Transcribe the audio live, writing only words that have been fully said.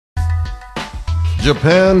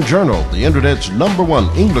Japan Journal, the internet's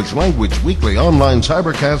 #1 English language weekly online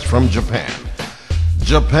cybercast from Japan.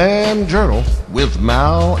 Japan Journal with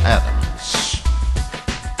Mal Adams.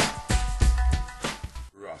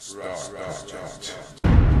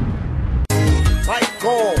 Like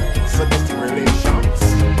gold, sadistic relations.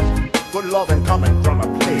 Good loving coming from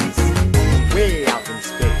a place way out in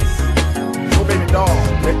space. So baby doll,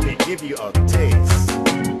 let me give you a taste.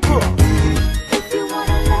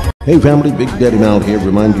 Hey family, Big Daddy Mal here,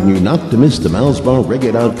 reminding you not to miss the Mal's Bar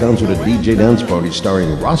Reggae Live Concert and DJ Dance Party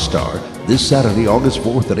starring Rasstar this Saturday, August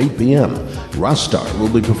 4th at 8 p.m. Rasstar will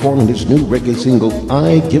be performing his new reggae single,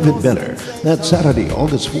 I Give It Better. That's Saturday,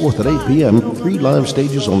 August 4th at 8 p.m. 3 live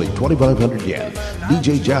stages, only 2,500 yen.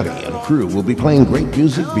 DJ Jowdy and crew will be playing great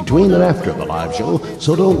music between and after the live show,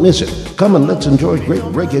 so don't miss it. Come and let's enjoy great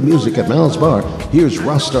reggae music at Mal's Bar. Here's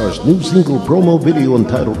Rasstar's new single promo video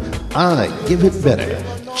entitled, I Give It Better.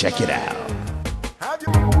 Check it out.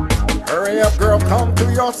 Hurry up, girl, come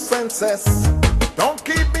to your senses. Don't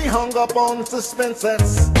keep me hung up on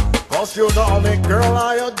suspenses. Cause you're the only girl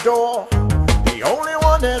I adore, the only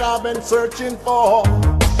one that I've been searching for.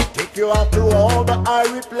 Take you out to all the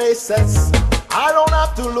airy places. I don't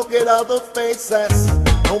have to look at other faces.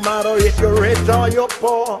 No matter if you're rich or you're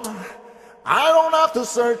poor, I don't have to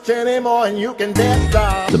search anymore, and you can dance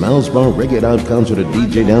down. The Mal's Bar Reggae Live Concert and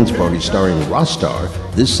DJ Dance Party starring Rasstar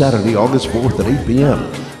this Saturday, August 4th at 8 p.m.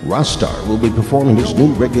 Rasstar will be performing his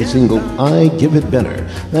new reggae single, I Give It Better.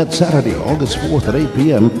 That's Saturday, August 4th at 8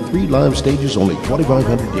 p.m. 3 live stages, only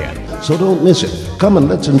 2,500 yen. So don't miss it. Come and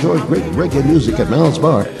let's enjoy great reggae music at Mal's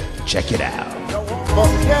Bar. Check it out.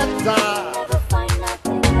 Forget that.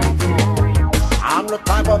 I'm the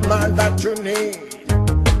type of man that you need.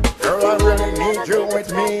 Girl, I really need you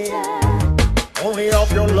with me. Only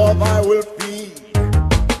of your love I will feed.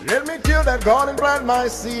 Let me till that garden plant my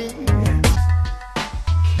seed.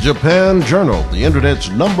 Japan Journal, the internet's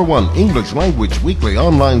 #1 English language weekly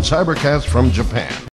online cybercast from Japan.